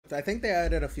I think they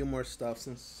added a few more stuff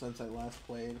since I last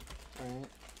played, right?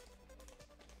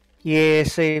 Yeah,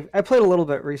 see, I played a little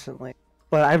bit recently,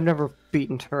 but I've never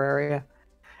beaten Terraria.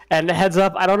 And heads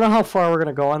up, I don't know how far we're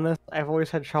gonna go on this. I've always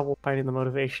had trouble finding the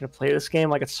motivation to play this game.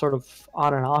 Like it's sort of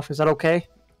on and off. Is that okay?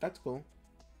 That's cool.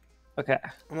 Okay. I'm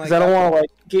Because like, I don't want to like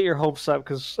get your hopes up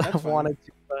because That's I've fine. wanted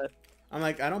to. But I'm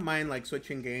like, I don't mind like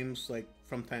switching games like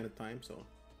from time to time. So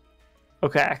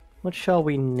okay, what shall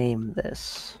we name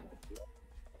this?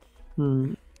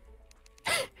 I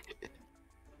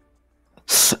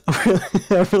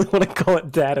really want to call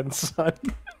it Dad and Son.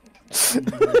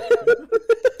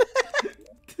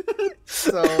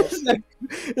 so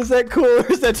Is that cool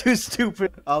or is that too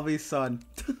stupid? I'll be son.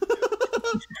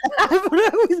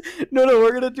 No,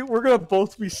 we're gonna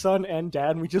both be son and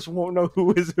dad, and we just won't know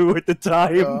who is who at the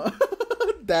time.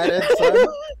 Dad and son.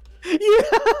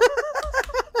 Yeah.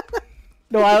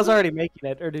 No, I was already making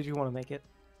it, or did you want to make it?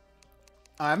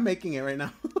 I'm making it right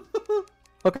now.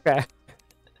 Okay.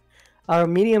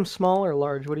 Medium, small, or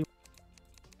large? What do you?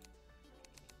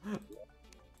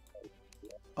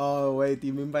 Oh wait, do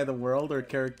you mean by the world or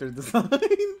character design?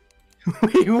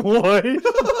 Wait, what?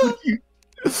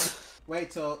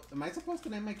 Wait, so am I supposed to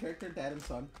name my character Dad and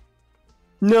Son?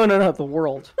 No, the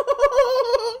world.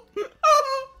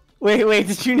 Wait,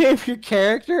 did you name your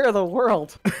character or the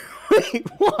world? Wait,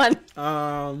 one.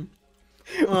 One.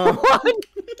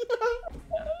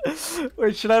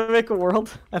 Wait, should I make a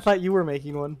world? I thought you were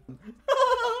making one.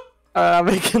 I'm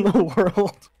making the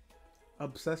world.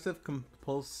 Obsessive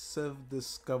compulsive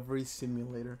discovery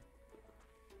simulator.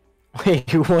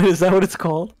 Wait, what is that? What it's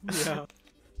called? Yeah.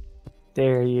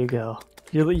 There you go.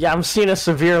 Yeah, I'm seeing a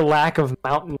severe lack of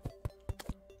mountain.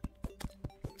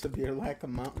 Severe lack of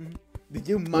mountain. Did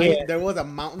you mind? Yeah. There was a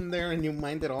mountain there, and you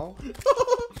mined it all.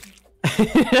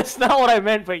 That's not what I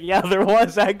meant, but yeah, there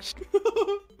was actually.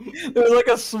 There was like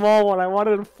a small one. I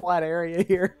wanted a flat area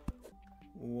here.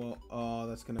 Well, oh,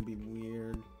 that's gonna be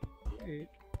weird. 8,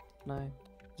 9.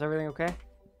 Is everything okay?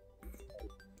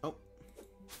 Oh.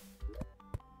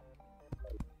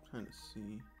 Trying to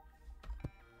see.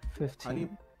 15. How do you...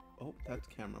 Oh, that's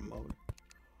camera mode.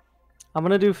 I'm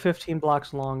gonna do 15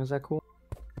 blocks long. Is that cool?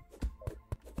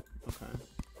 Okay.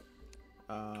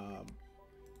 I'm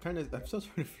still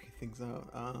trying to figure things out.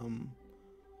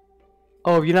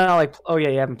 Oh, you're not like. Oh yeah,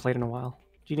 you haven't played in a while.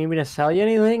 Do you need me to sell you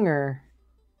anything or?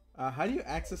 How do you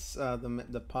access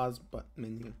the pause button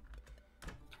menu?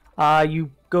 You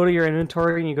go to your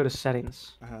inventory and you go to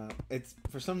settings. It's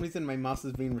for some reason my mouse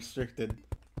is being restricted.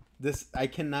 I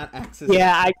cannot access.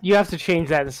 Yeah, you have to change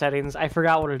that in settings. I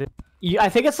forgot what it is. I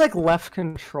think it's like left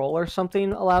control or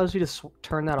something allows you to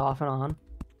turn that off and on.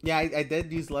 Yeah, I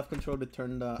did use left control to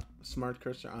turn the smart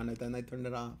cursor on it, then I turned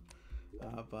it off.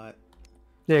 But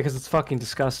yeah, because it's fucking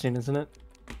disgusting, isn't it?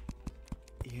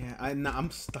 yeah,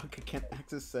 I'm stuck. I can't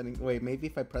access settings. Wait, maybe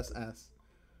if I press S.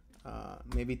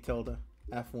 Maybe tilde.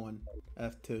 F1,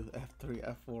 F2,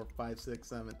 F3, F4, 5, 6,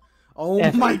 7. Oh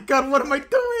F8. My god, what am I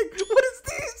doing? What is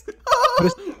this?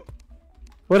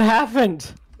 What happened?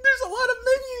 There's a lot of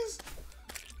menus.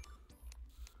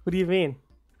 What do you mean?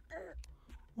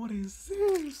 What is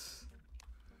this?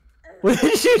 What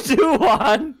did you do,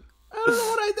 Juan? I don't know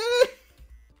what I did.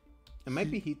 It might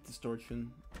be heat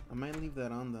distortion. I might leave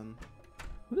that on then.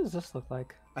 What does this look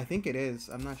like? I think it is.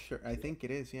 I'm not sure. I think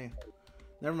it is, yeah.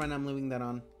 Never mind, I'm leaving that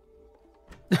on.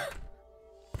 Does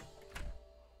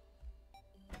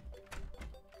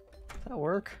that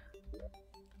work?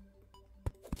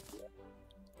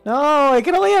 No, I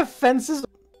can only have fences and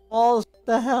walls. What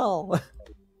the hell?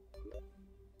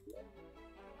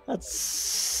 That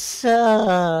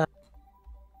sucks.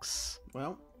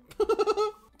 Well.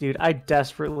 Dude, I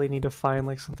desperately need to find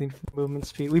like something for movement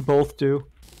speed. We both do.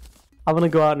 I'm gonna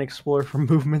go out and explore for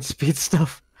movement speed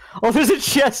stuff. Oh, there's a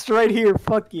chest right here.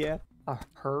 Fuck yeah. A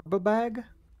herb bag?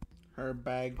 Herb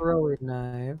bag. Throwing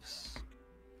knives.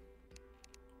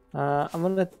 I'm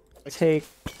gonna take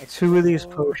 2 of these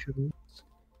potions.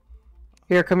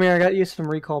 Here, come here. I got you some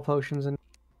recall potions and.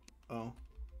 Oh.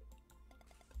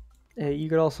 Hey, you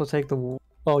could also take the.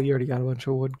 Oh, you already got a bunch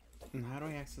of wood. And how do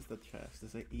I access the chest?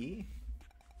 Is it E?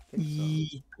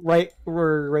 E. Right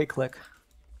click.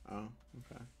 Oh,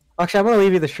 okay. Actually, I'm gonna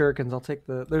leave you the shurikens. I'll take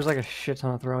the. There's like a shit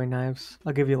ton of throwing knives.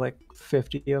 I'll give you like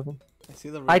 50 of them. I see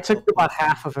the. I took about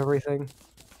half of everything.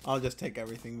 I'll just take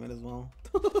everything then as well.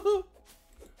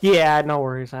 Yeah, no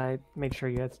worries. I made sure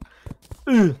you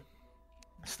had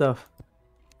stuff.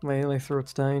 My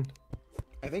throat's dying.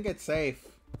 I think it's safe.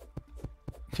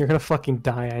 You're gonna fucking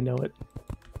die. I know it.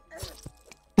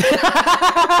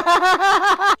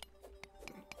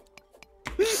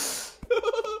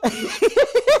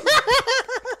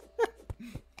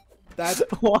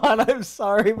 That. Juan, I'm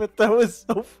sorry, but that was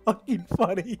so fucking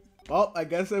funny. Oh, I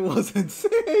guess it wasn't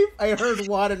safe. I heard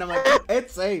one and I'm like,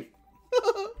 it's safe.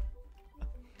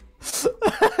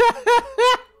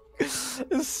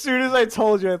 As soon as I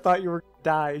told you, I thought you were gonna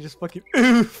die. You just fucking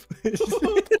oof.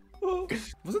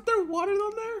 Wasn't there water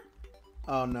down there?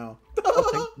 Oh no.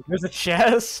 There's a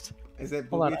chest. Is it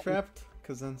booby trapped?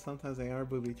 Because then sometimes they are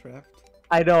booby trapped.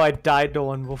 I know, I died to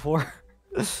one before.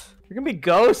 There can be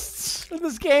ghosts in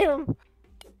this game.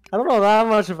 I don't know that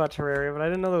much about Terraria, but I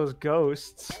didn't know there was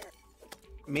ghosts.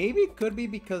 Maybe it could be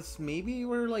because maybe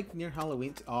we're like near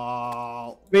Halloween.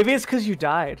 Oh. Maybe it's because you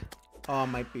died. Oh,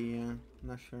 might be, yeah. I'm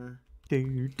not sure.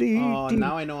 Oh,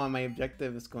 now I know what my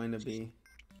objective is going to be.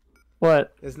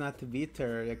 What? It's not to beat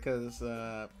Terraria, because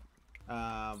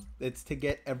it's to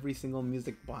get every single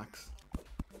music box.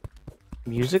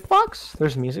 Music box?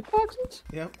 There's music boxes?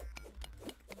 Yep.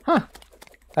 Huh.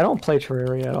 I don't play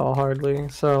Terraria at all, hardly,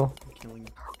 so... I'm killing you.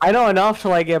 I know enough to,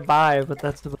 like, get by, but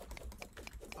that's the...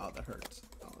 Oh, that hurts.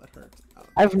 Oh, that hurts. Oh.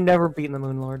 I've never beaten the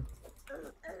Moon Lord.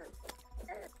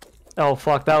 Oh,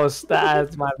 fuck, that's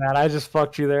my bad. I just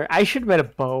fucked you there. I should have made a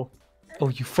bow. Oh,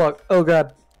 you fuck. Oh,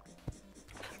 God.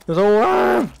 There's a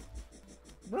worm!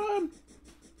 Run!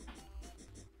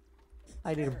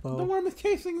 I need a bow. The worm is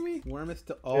chasing me. Worm is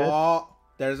still. Oh,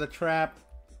 there's a trap.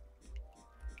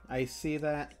 I see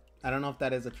that. I don't know if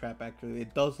that is a trap actually.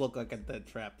 It does look like a dead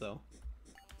trap though.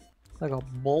 Like a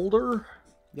boulder?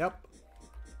 Yep.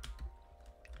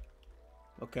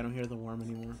 Okay, I don't hear the worm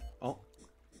anymore. Oh.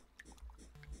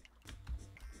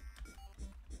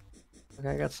 Okay,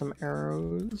 I got some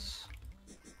arrows.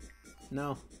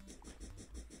 No.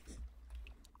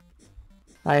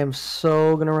 I am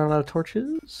so gonna run out of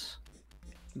torches.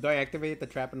 Do I activate the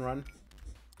trap and run?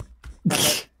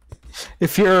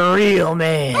 If you're a real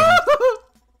man.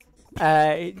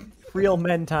 Real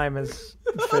men time has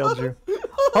failed you.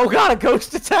 Oh god, a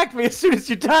ghost attacked me as soon as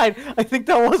you died. I think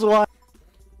that was why.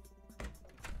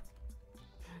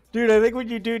 Dude, I think when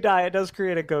you do die, it does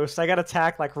create a ghost. I got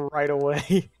attacked like right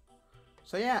away.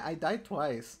 So yeah, I died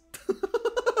twice.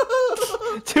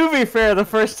 To be fair, the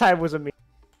first time was a me.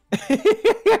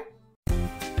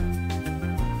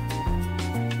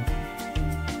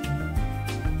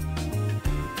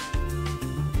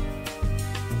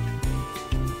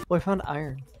 Oh, I found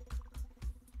iron.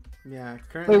 Yeah,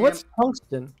 currently. Wait, what's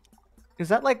tungsten? Is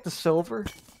that like the silver?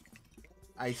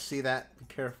 I see that. Be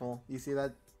careful. You see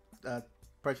that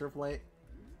pressure plate?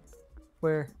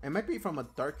 Where? It might be from a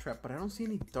dart trap, but I don't see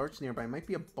any darts nearby. It might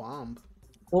be a bomb.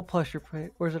 What pressure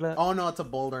plate? Where's it at? Oh no, it's a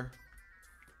boulder.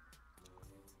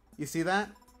 You see that?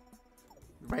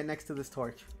 Right next to this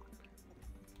torch.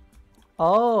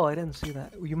 Oh, I didn't see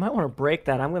that. You might want to break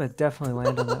that. I'm gonna definitely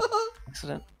land on that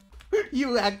accident.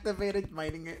 You activated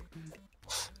mining it.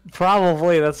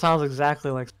 Probably. That sounds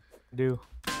exactly like do.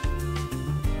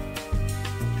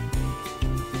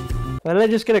 Why did I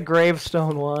just get a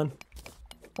gravestone, Juan?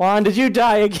 Juan, did you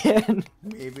die again?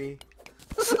 Maybe.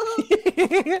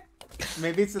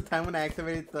 Maybe it's the time when I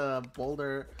activated the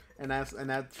boulder and I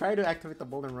tried to activate the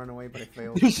boulder and run away, but I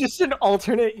failed. There's just an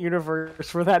alternate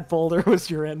universe where that boulder was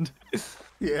your end.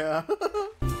 Yeah.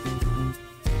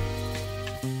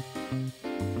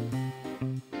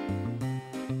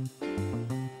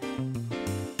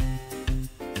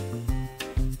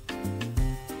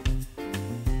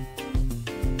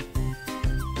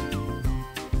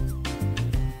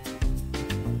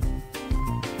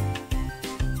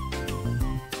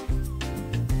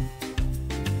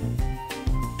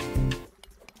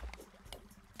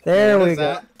 There we go.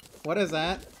 That? What is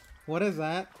that? What is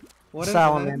that? What is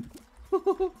Salomon.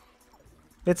 that?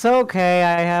 It's okay,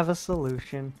 I have a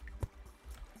solution.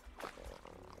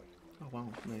 Oh wow,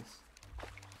 nice.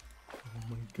 Oh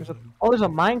my There's god. there's a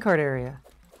minecart area.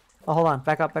 Oh, hold on.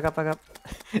 Back up, back up, back up.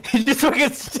 He just fucking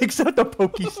sticks out the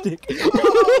pokey stick.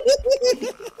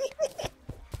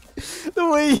 The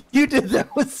way you did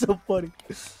that was so funny.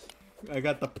 I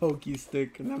got the pokey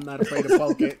stick and I'm not afraid to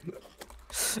poke it.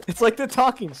 It's like the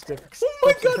talking stick. Oh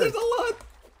my god, there's a lot!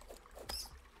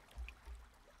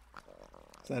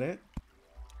 Is that it?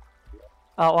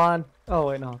 Out on. Oh,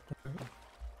 wait, no.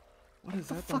 What is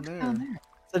that Fuck down there? down there?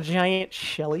 It's a giant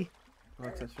Shelly. Oh,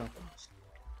 it's a shell.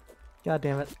 God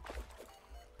damn it.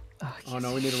 Oh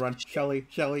no, we need to run. Shelly,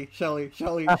 Shelly, Shelly,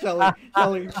 Shelly, Shelly,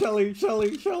 Shelly, Shelly,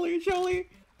 Shelly, Shelly, Shelly.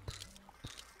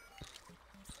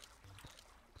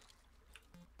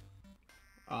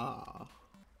 Ah.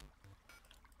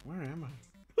 Where am I?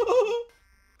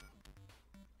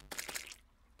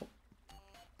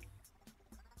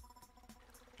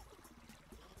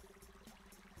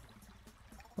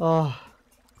 Oh.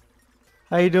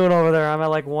 How you doing over there? I'm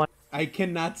at like 1 I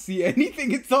cannot see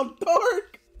anything. It's so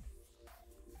dark.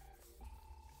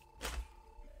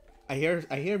 I hear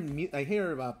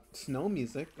snow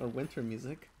music or winter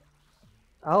music.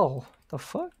 Oh, the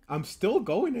fuck? I'm still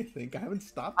going. I think I haven't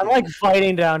stopped. I'm yet. like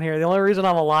fighting down here. The only reason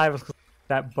I'm alive is because of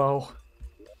that bow.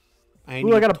 I Ooh,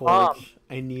 need I got a a bomb. torch.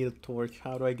 I need a torch.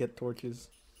 How do I get torches?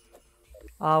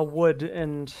 Wood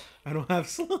and... I don't have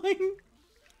slime.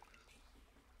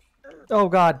 Oh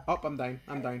god. Oh, I'm dying.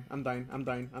 I'm dying. I'm dying. I'm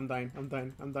dying. I'm dying. I'm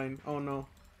dying. I'm dying. Oh no.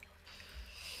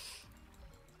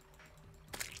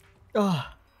 Ugh.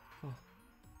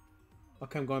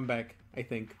 Okay, I'm going back. I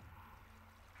think.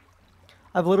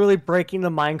 I'm literally breaking the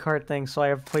minecart thing so I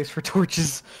have a place for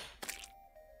torches.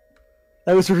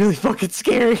 That was really fucking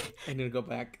scary. I need to go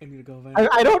back. I need to go back.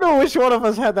 I don't know which one of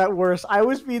us had that worse. I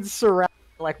was being surrounded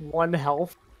by like 1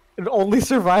 health and only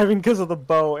surviving because of the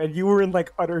bow, and you were in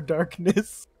like utter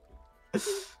darkness.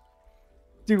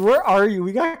 Dude, where are you?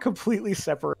 We got completely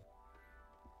separate.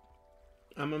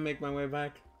 I'm gonna make my way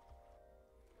back.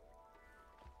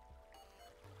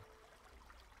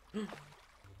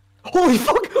 Holy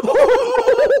fuck!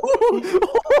 Oh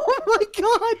my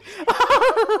god!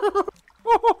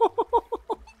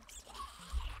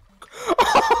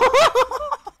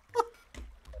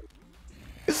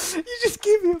 You just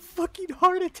gave me a fucking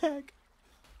heart attack.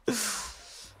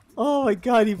 Oh my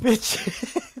god, you bitch.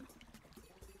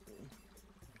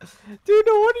 Dude,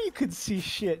 no wonder you could see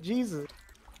shit. Jesus.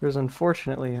 There's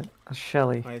unfortunately a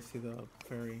Shelly. I see the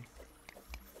fairy.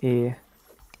 Yeah.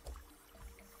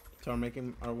 So we're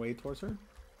making our way towards her?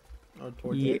 Or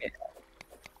towards Yeah. it?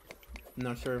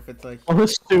 Not sure if it's like... I'll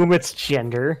assume it's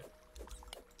gender.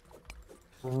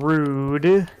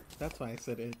 Rude. That's why I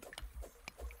said it.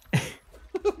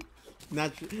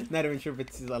 not even sure if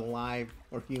it's alive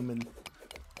or human.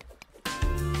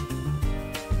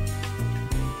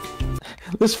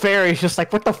 This fairy's just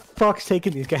like, what the fuck's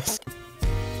taking these guys?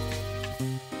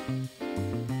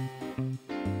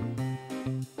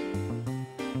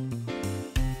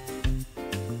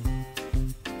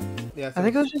 Yeah, I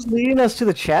think it was just leading us to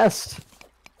the chest.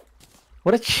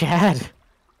 What a Chad.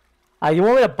 You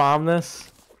want me to bomb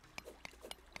this?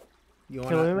 You Can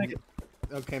we wanna... make it?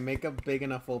 Okay, make a big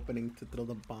enough opening to throw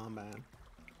the bomb at. You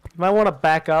might want to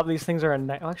back up. These things are a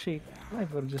night. Actually, I might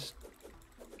have to just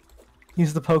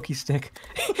use the pokey stick.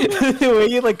 The way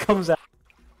it like comes out.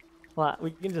 Well, we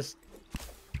can just.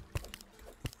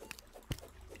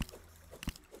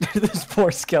 This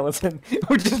poor skeleton.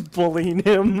 We're just bullying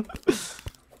him.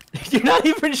 You're not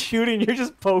even shooting. You're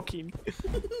just poking.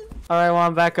 All right, well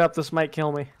I'm back up. This might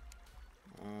kill me.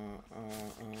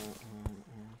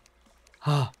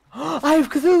 I have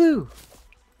Cthulhu.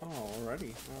 Oh,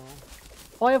 already.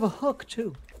 Oh, I have a hook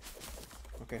too.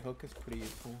 Okay, hook is pretty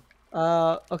useful.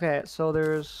 Okay, so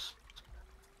there's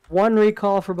 1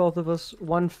 recall for both of us,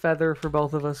 1 feather for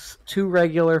both of us, 2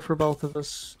 regular for both of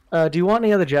us. Do you want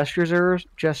any other gesture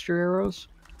arrows?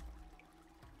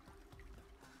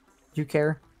 Do you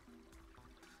care?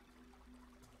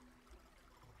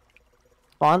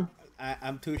 Spawn?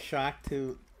 I'm too shocked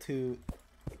to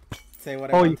say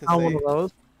what I Oh, want you to found say. one of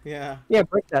those? Yeah. Yeah,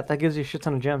 break that. That gives you a shit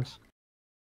ton of gems.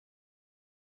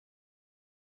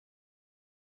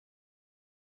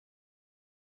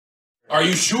 Are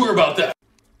you sure about that?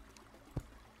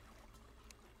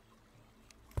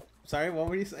 Sorry, what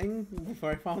were you saying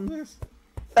before I found this?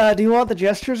 Do you want the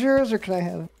gesture arrows or can I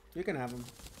have? You can have them.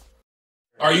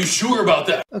 Are you sure about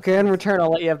that? Okay, in return, I'll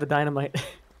let you have the dynamite.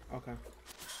 Okay.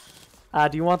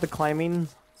 Do you want the climbing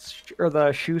or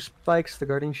the shoe spikes, the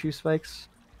guarding shoe spikes?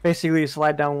 Basically, you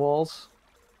slide down walls.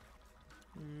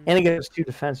 And it gives 2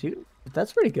 defense.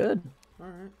 That's pretty good.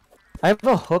 Alright. I have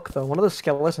a hook, though. One of the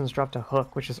skeletons dropped a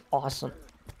hook, which is awesome.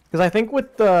 Because I think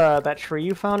with that tree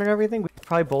you found and everything, we could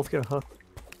probably both get a hook.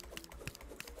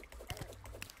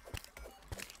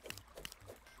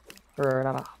 Or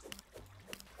not a...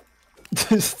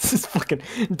 This is fucking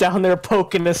down there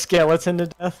poking a skeleton to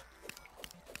death.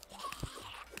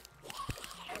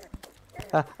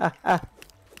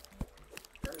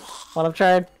 Well, I'm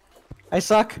trying. I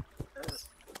suck.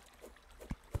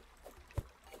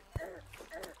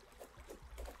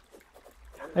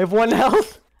 I have 1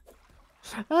 health.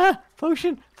 Ah,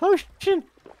 potion, potion.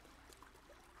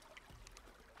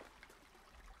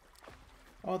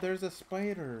 Oh, there's a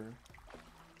spider.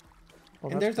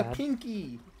 Well, And that's there's bad. a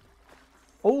pinky.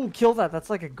 Oh, kill that. That's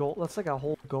like a gold. That's like a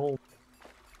whole gold.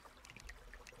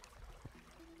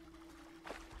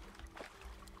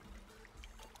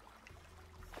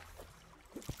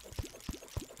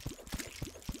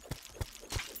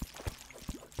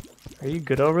 Are you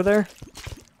good over there?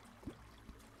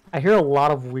 I hear a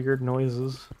lot of weird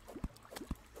noises.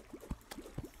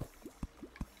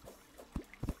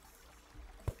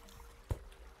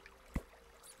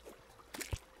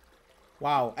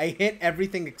 Wow, I hit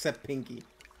everything except Pinky.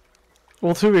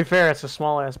 Well, to be fair, it's a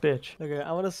small ass bitch. Okay,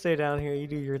 I want to stay down here. You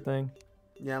do your thing.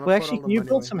 Yeah, I'm Well, gonna put actually, all can the you money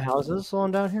build away. some houses while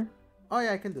I'm down here? Oh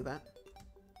yeah, I can do that.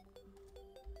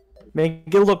 Make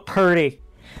it look pretty.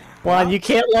 Well, Wow. you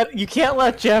can't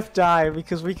let Jeff die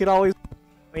because we could always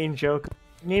main joke.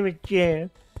 Name it Jeff.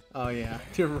 Oh yeah,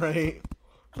 you're right.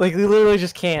 Like we literally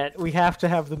just can't. We have to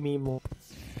have the meme. Oh,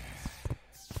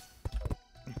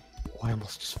 I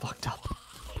almost just fucked up.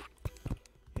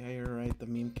 Yeah, you're right. The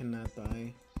meme cannot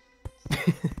die.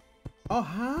 Oh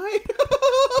hi.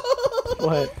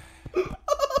 What?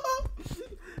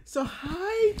 So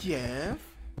hi, Jeff.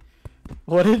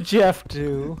 What did Jeff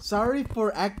do? Sorry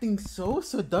for acting so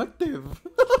seductive.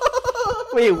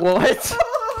 Wait, what?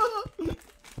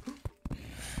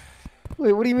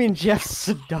 Wait, what do you mean Jeff's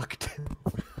seductive?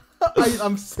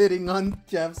 I'm sitting on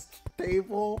Jeff's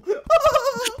table.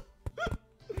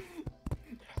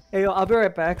 Hey, I'll be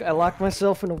right back. I locked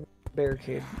myself in a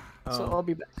barricade, so Oh. I'll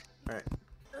be back. All right.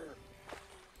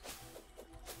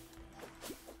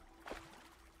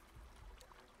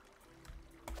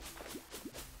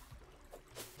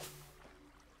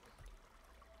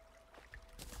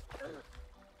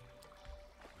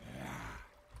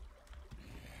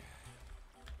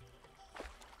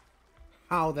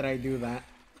 How did I do that?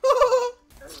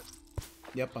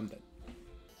 Yep, I'm dead.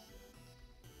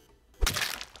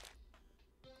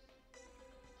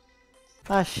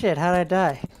 Ah shit, how'd I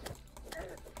die?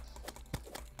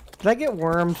 Did I get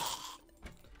wormed?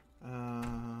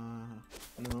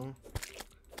 No.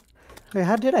 Wait,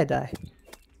 how did I die?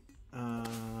 Uh,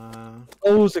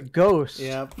 Oh, it was a ghost.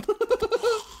 yep.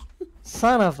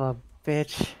 Son of a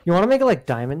bitch. You want to make it like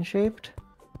diamond shaped?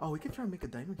 Oh, we could try and make a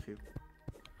diamond shape.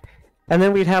 And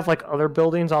then we'd have like other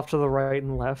buildings off to the right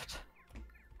and left.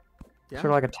 Yeah.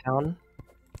 Sort of like a town.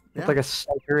 Yeah. With like a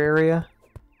center area.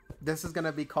 This is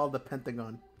gonna be called the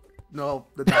Pentagon. No,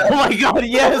 the Oh my god,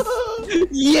 yes!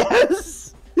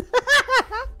 Yes!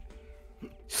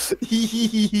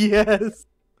 Yes!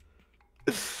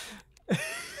 I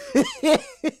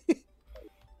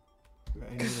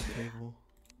need a table.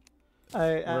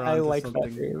 I onto like that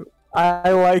something. name.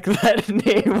 I like that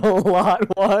name a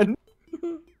lot, one.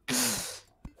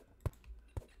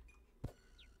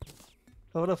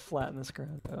 I want to flatten this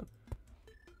ground out.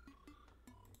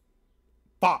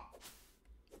 Fuck!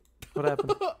 What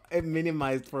happened? It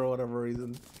minimized for whatever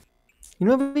reason. You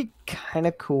know what would be kind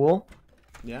of cool?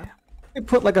 Yeah? We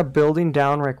put like a building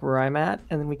down like where I'm at,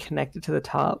 and then we connect it to the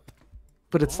top.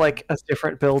 But it's like a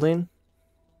different building.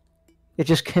 It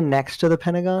just connects to the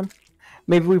Pentagon.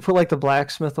 Maybe we put like the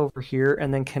blacksmith over here,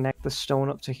 and then connect the stone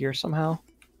up to here somehow.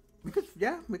 We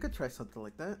could try something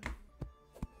like that.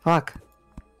 Fuck.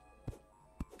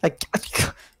 Like,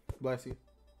 Bless you.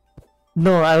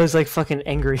 no, I was like fucking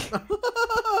angry.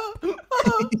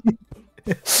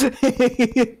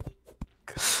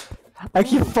 I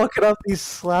keep fucking up these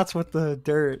slots with the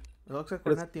dirt. It looks like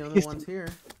we're not the only ones here.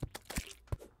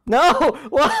 No!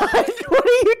 What? What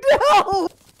do you do?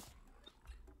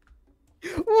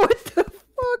 What the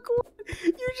fuck?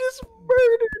 You just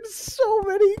murdered so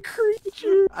many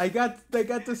creatures. I got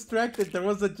distracted. There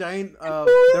was a giant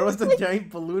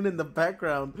balloon in the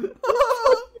background. Murdered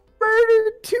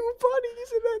 2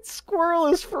 bunnies, and that squirrel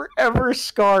is forever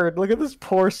scarred. Look at this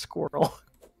poor squirrel.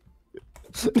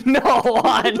 No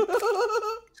one.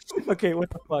 Okay, what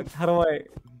the fuck? How do I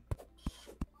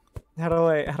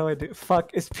do?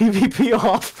 Fuck, is PvP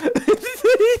off?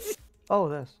 Oh,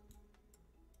 this.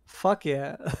 Fuck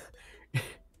yeah.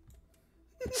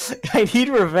 I need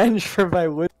revenge for my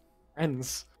wood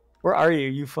friends. Where are you,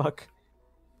 you fuck?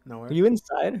 Nowhere. Are you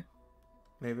inside?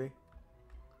 Maybe.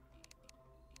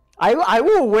 I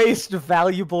will waste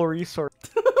valuable resource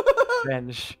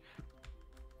revenge.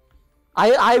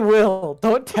 I will.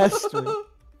 Don't test me.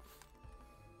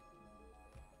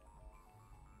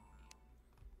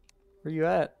 Where you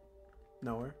at?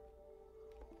 Nowhere.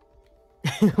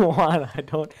 Juan,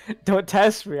 don't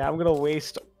test me. I'm gonna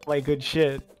waste my good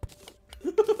shit.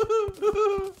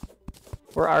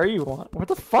 Where are you, Juan? Where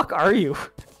the fuck are you?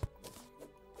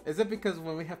 Is it because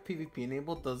when we have PvP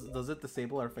enabled, does it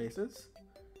disable our faces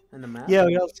in the map? Yeah,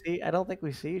 we don't see. I don't think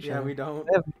we see each other. Yeah, we don't.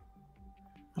 I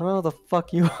don't know who the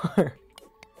fuck you are.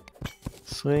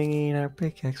 Swinging our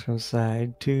pickaxe from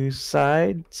side to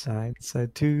side, side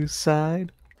to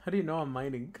side. How do you know I'm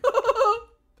mining?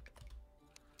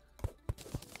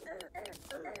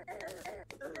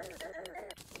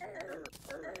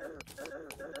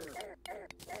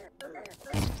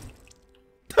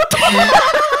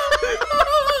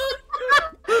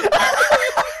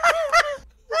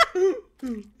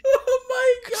 Oh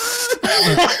my god!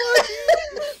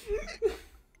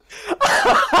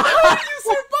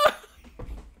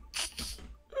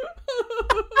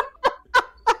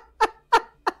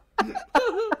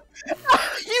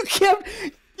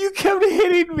 kept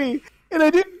hitting me, and I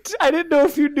didn't know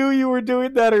if you knew you were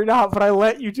doing that or not. But I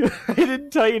let you do. I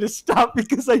didn't tell you to stop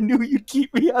because I knew you'd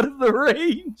keep me out of the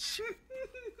range.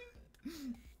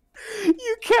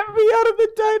 You kept me out of the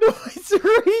dynamite's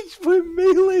range by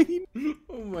meleeing.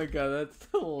 Oh my god, that's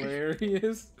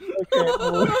hilarious.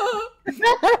 Okay,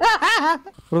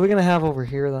 what are we gonna have over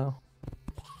here, though?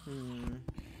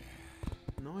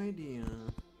 No idea.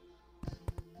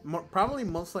 Probably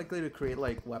most likely to create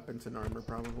like weapons and armor,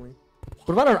 probably.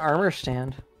 What about an armor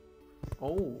stand?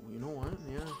 Oh, you know what?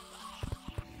 Yeah.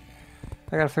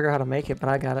 I gotta figure out how to make it, but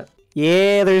I got it.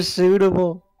 Yeah, they're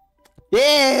suitable.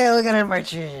 Yeah, look at our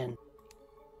merchant.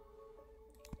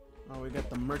 Oh, we got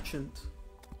the merchant.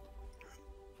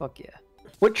 Fuck yeah.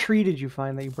 What tree did you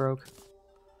find that you broke?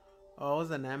 Oh, it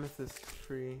was an amethyst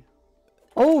tree.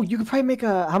 Oh, you could probably make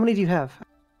a... How many do you have?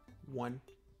 1.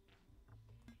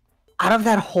 Out of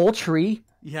that whole tree?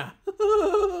 Yeah.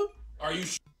 Are you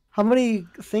How many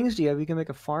things do you have? You can make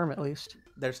a farm at least.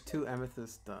 There's 2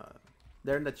 amethyst.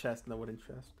 They're in the chest, in the wooden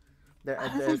chest.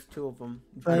 There's 2 of them.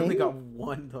 I Right? only got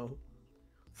 1 though.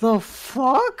 The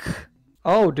fuck?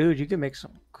 Oh, dude, you can make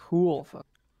some cool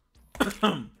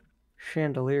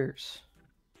chandeliers.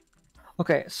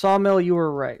 Okay, sawmill, you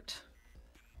were right.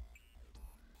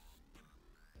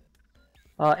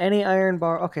 Any iron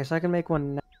bar. Okay, so I can make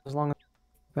one now as long as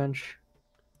bench.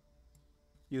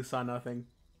 You saw nothing.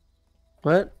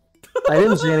 What? I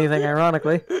didn't see anything,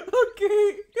 ironically.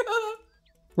 Okay.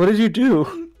 What did you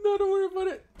do? No, don't worry about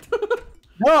it.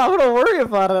 No, I'm gonna worry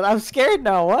about it. I'm scared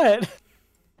now. What?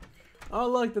 Oh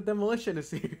look, the demolition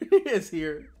is here. Is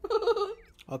here.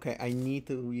 Okay, I need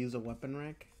to use a weapon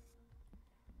rack.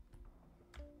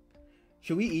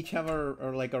 Should we each have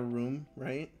our like a room,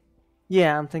 right?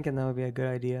 Yeah, I'm thinking that would be a good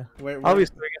idea. Where,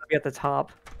 Obviously, we're gonna be at the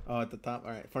top. Oh, at the top.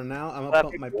 All right. For now, I'm gonna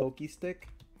put my pokey stick.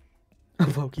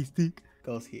 Pokey stick.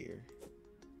 Goes here.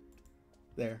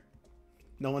 There.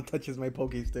 No one touches my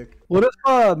pokey stick. What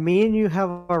if me and you have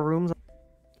our rooms?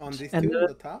 On these And 2 at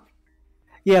the top.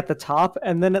 Yeah, at the top,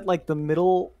 and then at like the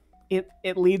middle, it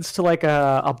leads to like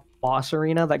a boss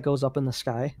arena that goes up in the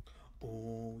sky.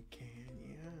 Oh, we can,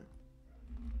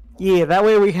 yeah. Yeah, that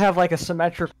way we have like a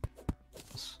symmetrical.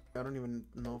 I don't even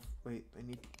know. Wait, I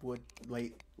need wood.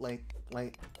 Light.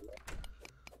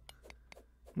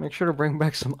 Make sure to bring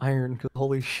back some iron, because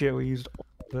holy shit, we used all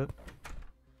of it.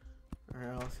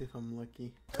 Alright, I'll see if I'm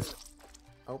lucky.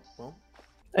 Oh, well.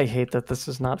 I hate that this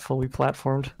is not fully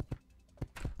platformed.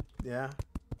 Yeah.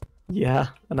 Yeah,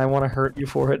 and I want to hurt you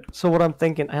for it. So what I'm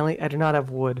thinking, I do not have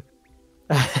wood.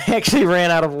 I actually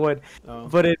ran out of wood. Oh.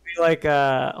 But it'd be like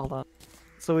hold on.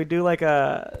 So we do like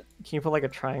a, can you put like a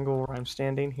triangle where I'm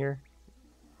standing here?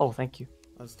 Oh, thank you.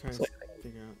 I was trying to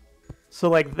figure out. So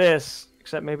like this,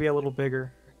 except maybe a little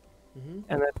bigger. Mm-hmm.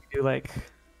 And then we do like,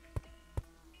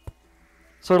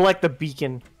 sort of like the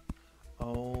beacon.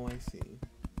 Oh, I see.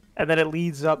 And then it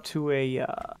leads up to a,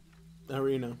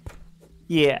 Arena.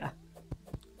 yeah.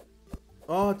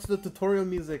 Oh, it's the tutorial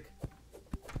music.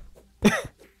 The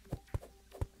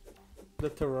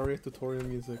Terraria tutorial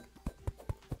music.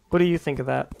 What do you think of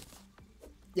that?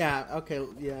 Yeah, okay,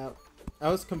 yeah. I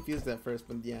was confused at first,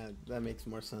 but yeah, that makes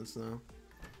more sense now.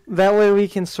 That way we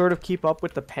can sort of keep up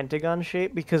with the pentagon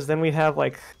shape, because then we have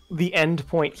like the end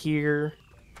point here,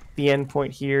 the end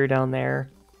point here down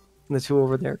there, and the 2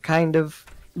 over there. Kind of.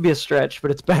 It'd be a stretch, but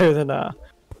it's better than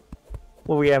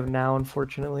what we have now,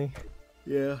 unfortunately.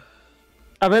 Yeah.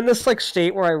 I'm in this like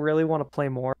state where I really want to play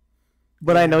more,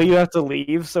 but I know you have to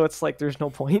leave, so it's like there's no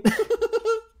point.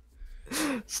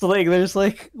 So like there's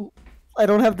like I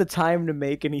don't have the time to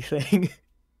make anything.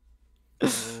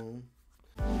 Oh.